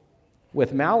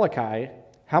with Malachi,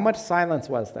 how much silence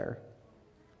was there?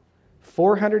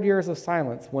 400 years of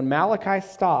silence. When Malachi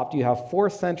stopped, you have 4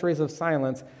 centuries of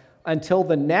silence until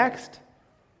the next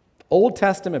Old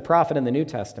Testament prophet in the New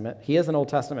Testament. He is an Old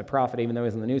Testament prophet, even though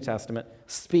he's in the New Testament,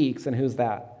 speaks, and who's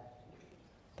that?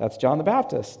 That's John the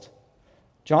Baptist.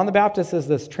 John the Baptist is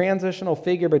this transitional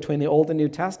figure between the Old and New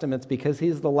Testaments because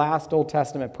he's the last Old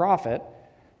Testament prophet,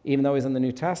 even though he's in the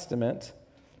New Testament.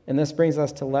 And this brings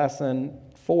us to lesson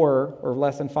 4 or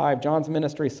lesson 5. John's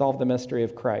ministry solved the mystery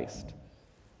of Christ.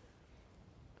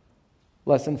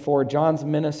 Lesson 4, John's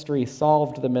ministry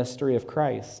solved the mystery of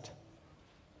Christ.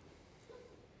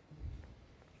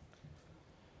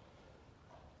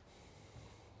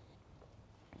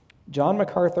 John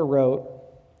MacArthur wrote,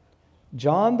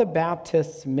 John the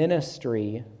Baptist's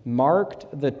ministry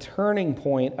marked the turning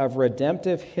point of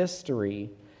redemptive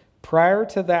history. Prior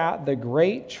to that, the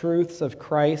great truths of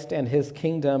Christ and his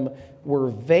kingdom were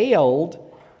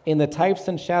veiled in the types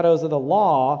and shadows of the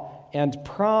law and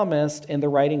promised in the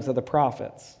writings of the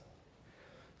prophets.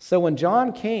 So when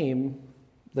John came,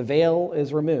 the veil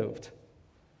is removed.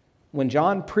 When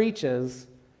John preaches,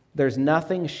 there's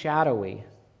nothing shadowy.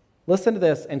 Listen to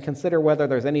this and consider whether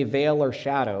there's any veil or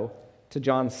shadow to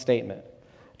John's statement.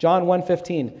 John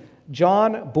 1:15,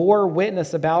 John bore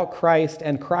witness about Christ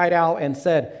and cried out and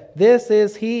said, "This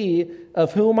is he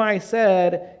of whom I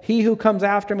said, he who comes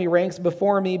after me ranks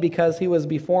before me because he was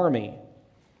before me."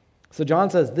 So John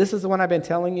says, this is the one I've been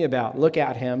telling you about. Look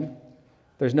at him.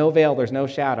 There's no veil, there's no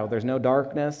shadow, there's no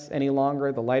darkness any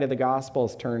longer. The light of the gospel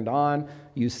is turned on.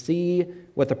 You see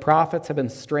what the prophets have been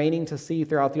straining to see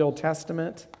throughout the Old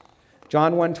Testament.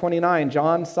 John 1:29,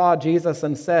 John saw Jesus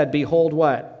and said, "Behold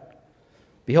what?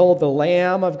 Behold the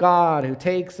Lamb of God who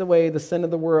takes away the sin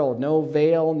of the world." No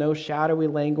veil, no shadowy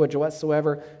language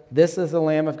whatsoever. This is the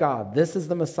Lamb of God. This is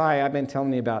the Messiah I've been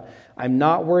telling you about. I'm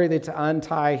not worthy to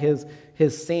untie his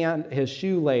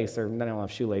shoelace, or I don't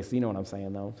have shoelace, you know what I'm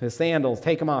saying though. His sandals,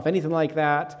 take them off, anything like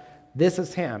that. This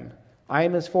is him. I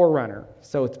am his forerunner.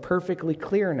 So it's perfectly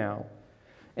clear now.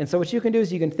 And so what you can do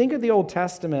is you can think of the Old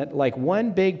Testament like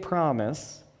one big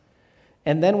promise,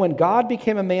 and then when God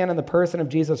became a man in the person of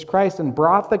Jesus Christ and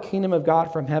brought the kingdom of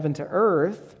God from heaven to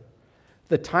earth,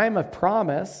 the time of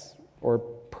promise or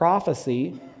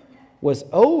prophecy was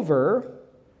over,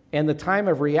 and the time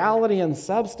of reality and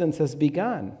substance has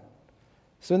begun.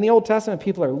 So in the Old Testament,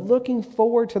 people are looking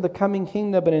forward to the coming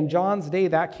kingdom, but in John's day,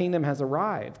 that kingdom has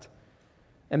arrived.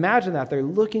 Imagine that. They're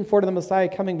looking forward to the Messiah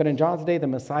coming, but in John's day, the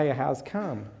Messiah has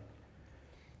come.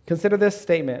 Consider this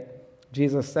statement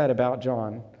Jesus said about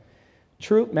John.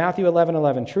 Matthew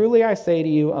 11:11, "Truly I say to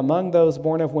you, among those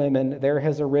born of women, there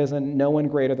has arisen no one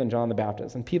greater than John the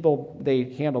Baptist." And people, they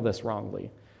handle this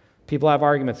wrongly. People have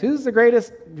arguments. Who's the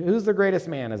greatest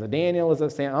man? Is it Daniel? Is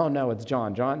it Sam? Oh, no, it's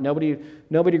John.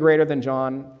 Nobody greater than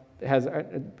John has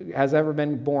ever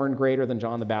been born greater than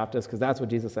John the Baptist, because that's what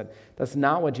Jesus said. That's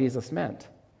not what Jesus meant.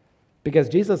 Because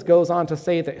Jesus goes on to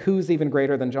say that who's even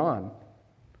greater than John?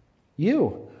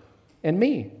 You and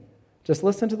me. Just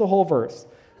listen to the whole verse.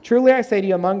 "Truly I say to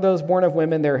you, among those born of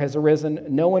women, there has arisen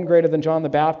no one greater than John the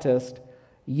Baptist,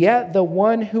 yet the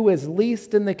one who is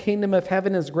least in the kingdom of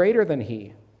heaven is greater than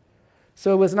he."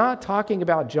 So it was not talking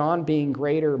about John being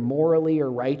greater morally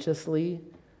or righteously.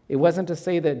 It wasn't to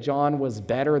say that John was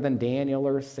better than Daniel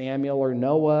or Samuel or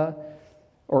Noah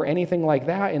or anything like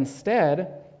that.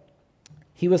 Instead,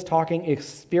 he was talking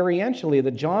experientially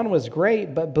that John was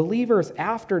great, but believers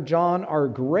after John are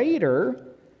greater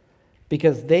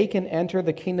because they can enter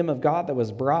the kingdom of God that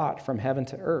was brought from heaven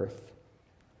to earth.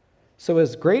 So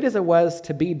as great as it was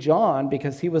to be John,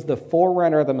 because he was the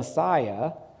forerunner of the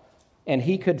Messiah, and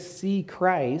he could see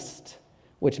Christ,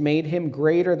 which made him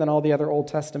greater than all the other Old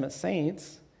Testament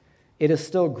saints, it is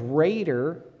still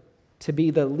greater to be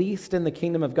the least in the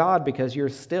kingdom of God because you're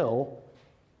still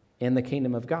in the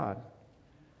kingdom of God.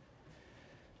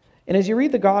 And as you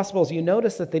read the Gospels, you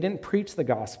notice that they didn't preach the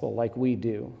gospel like we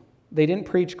do. They didn't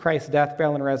preach Christ's death,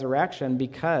 burial, and resurrection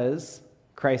because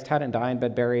Christ hadn't died,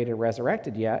 been buried, or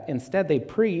resurrected yet. Instead, they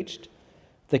preached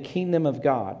the kingdom of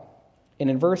God. And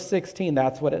in verse 16,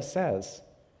 that's what it says.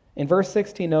 In verse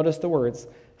 16, notice the words,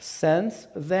 "Since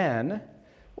then,"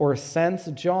 or since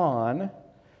John,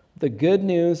 "the good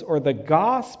news," or the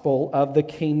gospel of the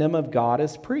kingdom of God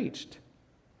is preached.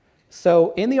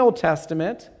 So in the Old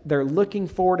Testament, they're looking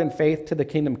forward in faith to the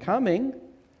kingdom coming,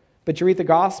 but you read the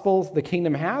Gospels, the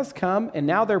kingdom has come, and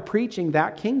now they're preaching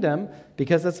that kingdom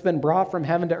because it's been brought from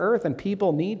heaven to earth, and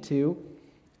people need to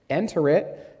enter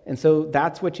it. And so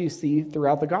that's what you see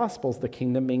throughout the Gospels, the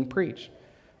kingdom being preached.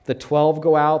 The 12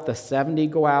 go out, the 70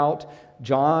 go out,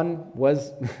 John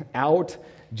was out,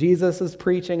 Jesus is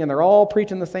preaching, and they're all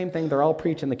preaching the same thing. They're all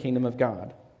preaching the kingdom of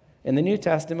God. In the New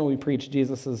Testament, we preach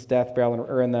Jesus' death, burial,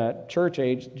 or in the church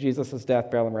age, Jesus' death,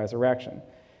 burial, and resurrection.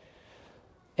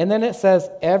 And then it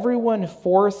says, everyone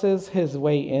forces his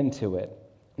way into it.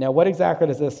 Now, what exactly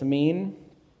does this mean?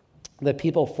 that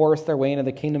people force their way into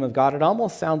the kingdom of God, it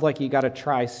almost sounds like you got to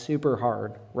try super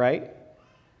hard, right?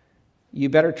 You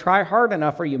better try hard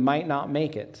enough or you might not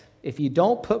make it. If you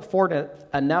don't put forth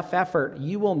enough effort,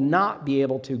 you will not be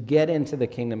able to get into the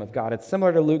kingdom of God. It's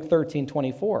similar to Luke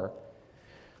 13:24.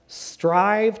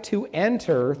 Strive to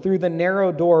enter through the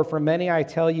narrow door, for many, I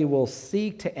tell you, will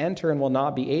seek to enter and will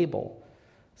not be able.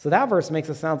 So that verse makes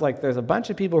it sound like there's a bunch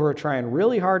of people who are trying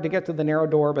really hard to get to the narrow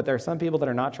door, but there are some people that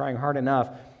are not trying hard enough,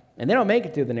 and they don't make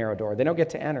it through the narrow door. They don't get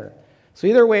to enter. So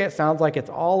either way, it sounds like it's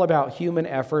all about human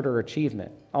effort or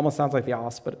achievement. Almost sounds like the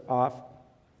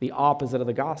opposite of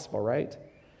the gospel, right?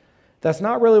 That's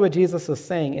not really what Jesus is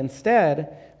saying.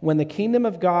 Instead, when the kingdom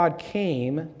of God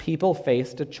came, people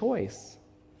faced a choice.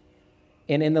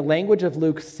 And in the language of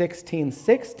Luke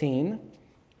 16:16,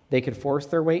 they could force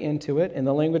their way into it. In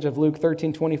the language of Luke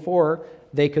 13:24,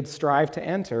 they could strive to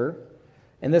enter.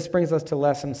 And this brings us to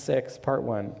lesson 6, part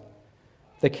 1.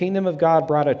 The kingdom of God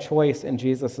brought a choice in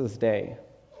Jesus' day.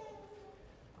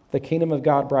 The kingdom of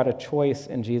God brought a choice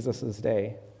in Jesus'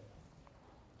 day.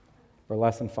 Or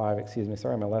lesson 5, excuse me.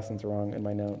 Sorry, my lesson's wrong in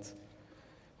my notes.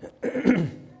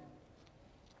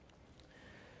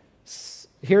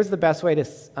 Here's the best way to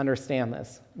understand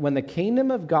this. When the kingdom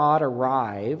of God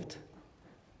arrived,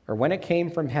 or when it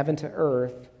came from heaven to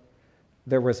earth,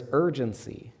 there was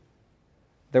urgency.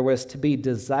 There was to be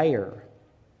desire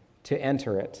to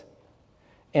enter it.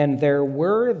 And there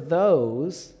were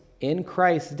those in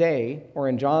Christ's day, or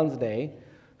in John's day,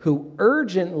 who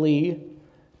urgently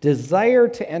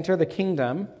desired to enter the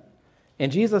kingdom.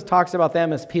 And Jesus talks about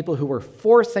them as people who were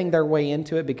forcing their way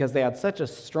into it because they had such a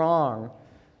strong,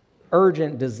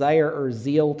 urgent desire or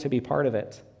zeal to be part of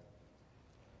it.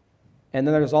 And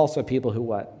then there's also people who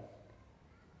what?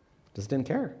 Just didn't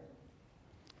care.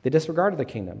 They disregarded the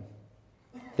kingdom.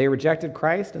 They rejected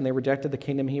Christ and they rejected the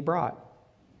kingdom he brought.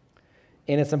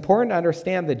 And it's important to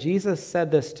understand that Jesus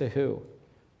said this to who?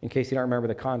 In case you don't remember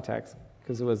the context,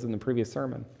 because it was in the previous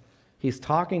sermon. He's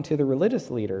talking to the religious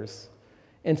leaders.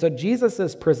 And so Jesus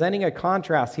is presenting a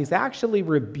contrast. He's actually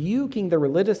rebuking the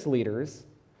religious leaders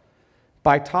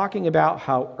by talking about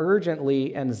how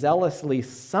urgently and zealously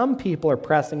some people are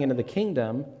pressing into the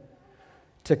kingdom,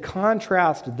 to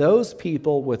contrast those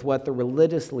people with what the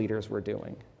religious leaders were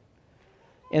doing.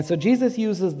 And so Jesus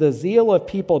uses the zeal of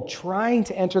people trying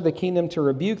to enter the kingdom to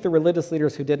rebuke the religious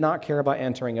leaders who did not care about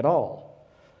entering at all.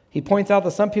 He points out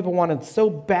that some people wanted so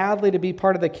badly to be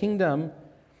part of the kingdom,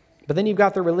 but then you've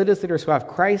got the religious leaders who have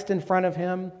Christ in front of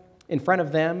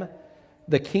them,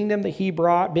 the kingdom that he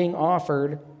brought being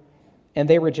offered, and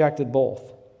they rejected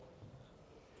both.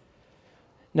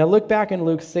 Now look back in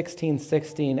Luke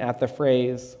 16:16 at the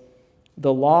phrase,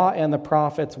 the law and the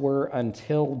prophets were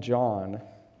until John.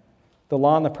 The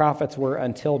law and the prophets were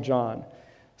until John.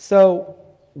 So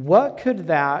what could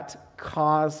that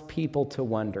cause people to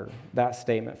wonder, that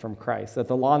statement from Christ, that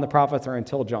the law and the prophets are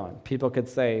until John? People could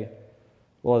say,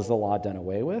 well, is the law done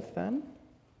away with then?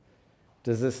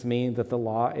 Does this mean that the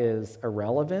law is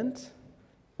irrelevant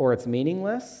or it's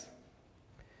meaningless?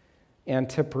 And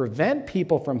to prevent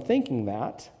people from thinking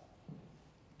that,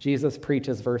 Jesus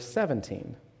preaches verse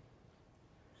 17.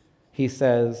 He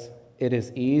says, it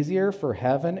is easier for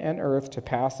heaven and earth to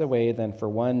pass away than for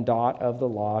one dot of the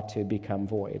law to become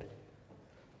void.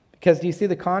 Because do you see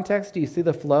the context? Do you see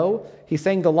the flow? He's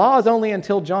saying the law is only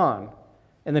until John.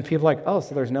 And then people are like, oh,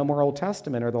 so there's no more Old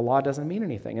Testament, or the law doesn't mean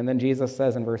anything. And then Jesus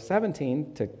says in verse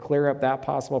 17, to clear up that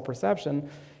possible perception,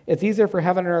 it's easier for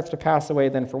heaven and earth to pass away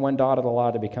than for one dot of the law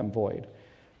to become void.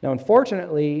 Now,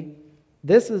 unfortunately,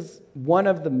 this is one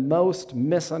of the most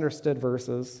misunderstood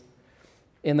verses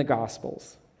in the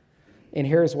Gospels. And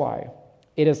here's why.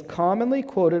 It is commonly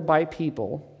quoted by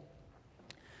people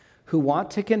who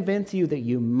want to convince you that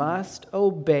you must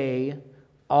obey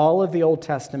all of the Old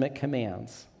Testament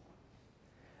commands.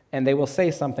 And they will say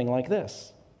something like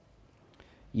this.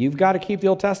 You've got to keep the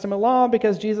Old Testament law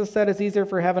because Jesus said it's easier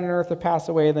for heaven and earth to pass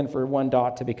away than for one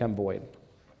dot to become void.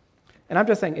 And I'm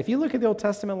just saying, if you look at the Old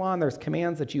Testament law and there's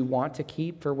commands that you want to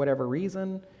keep for whatever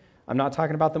reason, I'm not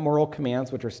talking about the moral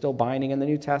commands, which are still binding in the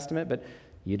New Testament, but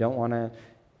you don't want to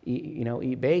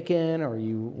eat bacon, or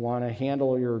you want to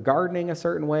handle your gardening a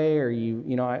certain way, or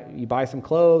you buy some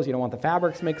clothes, you don't want the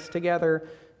fabrics mixed together,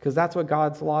 because that's what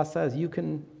God's law says. You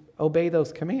can obey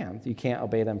those commands. You can't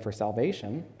obey them for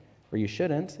salvation, or you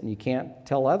shouldn't, and you can't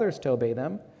tell others to obey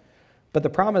them. But the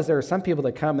problem is there are some people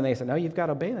that come and they say, no, you've got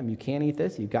to obey them. You can't eat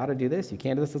this. You've got to do this. You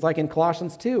can't do this. It's like in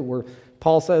Colossians 2, where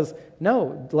Paul says,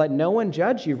 no, let no one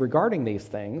judge you regarding these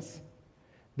things.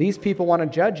 These people want to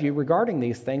judge you regarding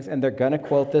these things, and they're going to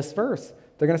quote this verse.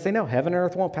 They're going to say, no, heaven and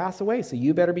earth won't pass away, so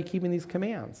you better be keeping these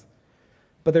commands.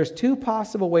 But there's two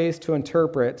possible ways to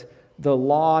interpret the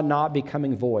law not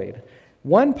becoming void.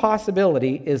 One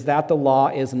possibility is that the law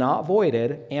is not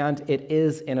voided and it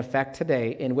is in effect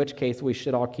today, in which case we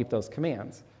should all keep those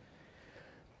commands.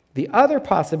 The other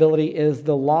possibility is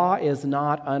the law is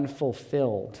not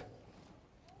unfulfilled.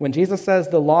 When Jesus says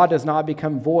the law does not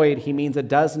become void, he means it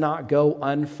does not go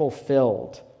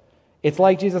unfulfilled. It's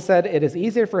like Jesus said, it is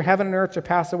easier for heaven and earth to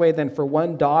pass away than for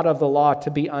one dot of the law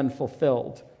to be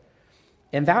unfulfilled.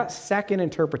 And that second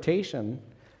interpretation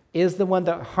is the one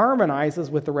that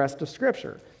harmonizes with the rest of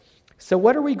Scripture. So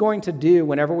what are we going to do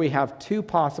whenever we have two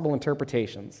possible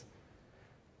interpretations?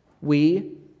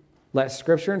 We let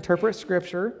Scripture interpret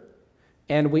Scripture,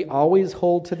 and we always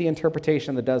hold to the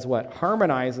interpretation that does what?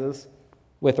 Harmonizes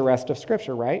with the rest of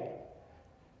Scripture, right?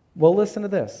 Well, listen to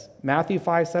this. Matthew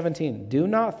 5:17. Do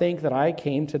not think that I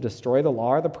came to destroy the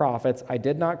law or the prophets. I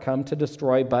did not come to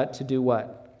destroy, but to do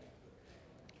what?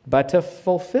 But to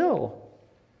fulfill.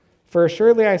 For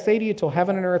assuredly I say to you, till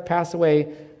heaven and earth pass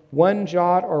away, one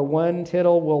jot or one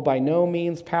tittle will by no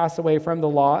means pass away from the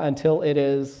law until it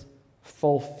is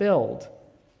fulfilled.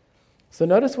 So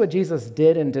notice what Jesus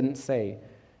did and didn't say.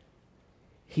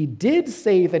 He did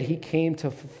say that he came to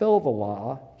fulfill the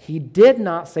law. He did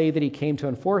not say that he came to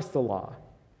enforce the law.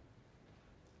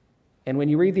 And when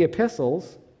you read the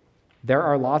epistles, there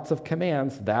are lots of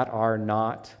commands that are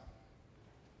not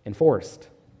enforced.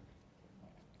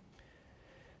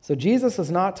 So Jesus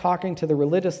is not talking to the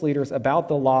religious leaders about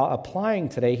the law applying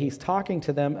today. He's talking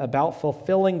to them about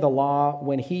fulfilling the law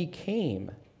when he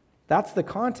came. That's the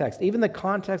context. Even the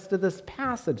context of this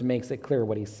passage makes it clear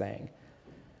what he's saying.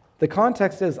 The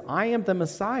context is, I am the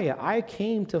Messiah. I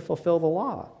came to fulfill the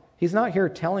law. He's not here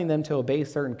telling them to obey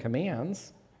certain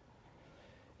commands.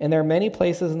 And there are many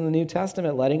places in the New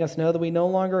Testament letting us know that we no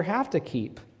longer have to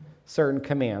keep certain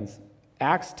commands.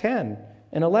 Acts 10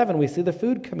 and 11, we see the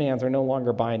food commands are no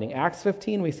longer binding. Acts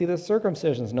 15, we see the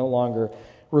circumcision is no longer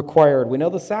required. We know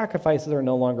the sacrifices are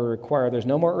no longer required. There's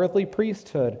no more earthly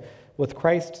priesthood with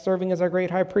Christ serving as our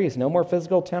great high priest. No more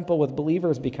physical temple with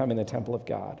believers becoming the temple of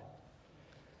God.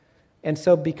 And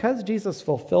so because Jesus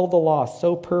fulfilled the law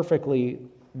so perfectly,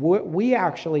 we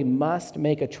actually must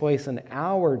make a choice in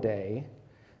our day,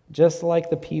 just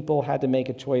like the people had to make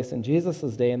a choice in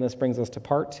Jesus' day. And this brings us to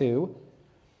part 2.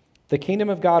 The kingdom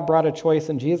of God brought a choice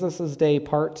in Jesus' day,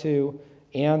 part 2,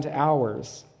 and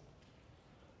ours.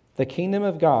 The kingdom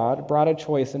of God brought a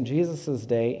choice in Jesus'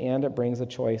 day, and it brings a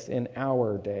choice in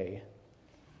our day.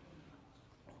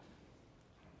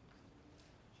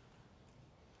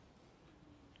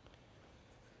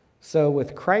 So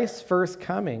with Christ's first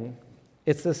coming,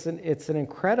 it's an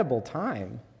incredible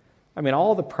time. I mean,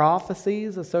 all the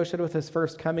prophecies associated with his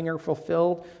first coming are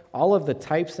fulfilled. All of the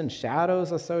types and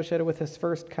shadows associated with his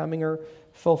first coming are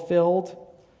fulfilled.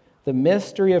 The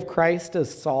mystery of Christ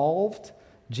is solved.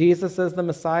 Jesus is the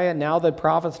Messiah. Now the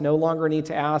prophets no longer need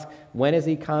to ask, when is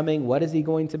he coming? What is he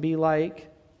going to be like?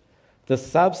 The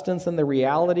substance and the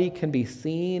reality can be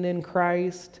seen in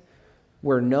Christ.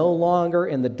 We're no longer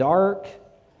in the dark.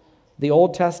 The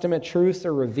Old Testament truths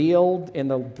are revealed in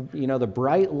the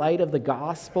bright light of the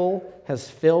gospel has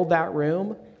filled that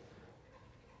room.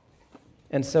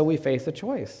 And so we face a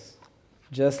choice,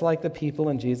 just like the people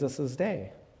in Jesus'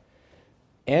 day.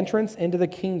 Entrance into the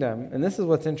kingdom, and this is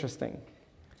what's interesting.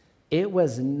 It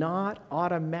was not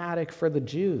automatic for the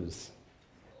Jews.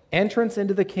 Entrance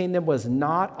into the kingdom was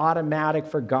not automatic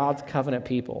for God's covenant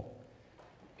people.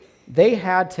 They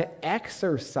had to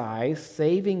exercise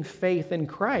saving faith in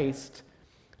Christ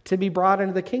to be brought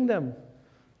into the kingdom.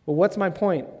 Well, what's my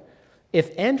point?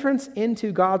 If entrance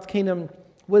into God's kingdom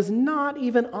was not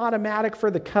even automatic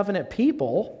for the covenant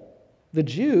people, the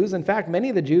Jews, in fact, many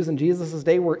of the Jews in Jesus'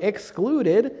 day were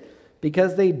excluded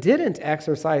because they didn't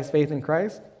exercise faith in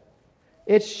Christ,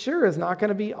 it sure is not going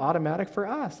to be automatic for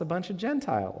us, a bunch of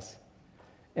Gentiles.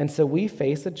 And so we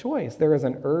face a choice. There is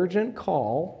an urgent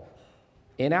call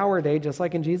in our day, just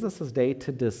like in Jesus' day,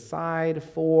 to decide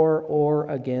for or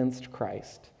against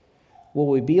Christ. Will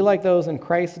we be like those in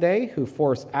Christ's day who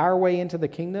force our way into the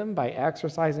kingdom by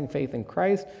exercising faith in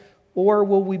Christ, or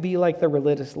will we be like the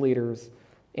religious leaders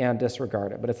and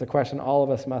disregard it? But it's a question all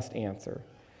of us must answer.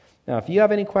 Now, if you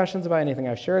have any questions about anything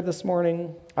I've shared this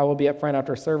morning, I will be up front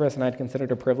after service, and I'd consider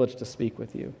it a privilege to speak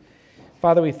with you.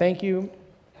 Father, we thank you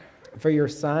for your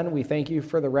Son. We thank you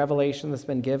for the revelation that's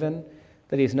been given,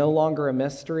 that he's no longer a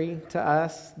mystery to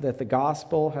us, that the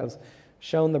gospel has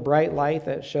shown the bright light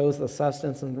that shows the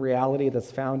substance and reality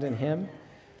that's found in him.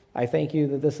 I thank you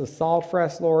that this is solved for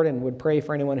us, Lord, and would pray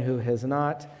for anyone who has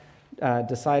not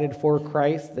decided for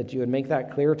Christ, that you would make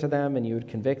that clear to them and you would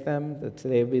convict them, that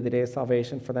today would be the day of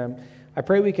salvation for them. I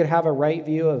pray we could have a right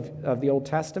view of the Old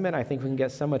Testament. I think we can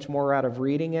get so much more out of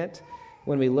reading it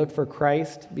when we look for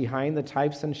Christ behind the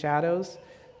types and shadows.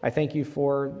 I thank you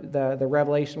for the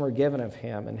revelation we're given of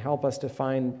him, and help us to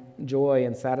find joy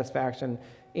and satisfaction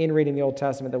in reading the Old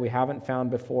Testament that we haven't found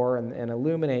before, and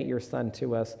illuminate your Son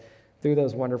to us through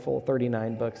those wonderful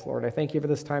 39 books, Lord. I thank you for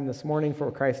this time this morning, for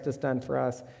what Christ has done for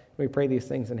us. We pray these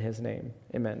things in his name.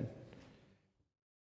 Amen.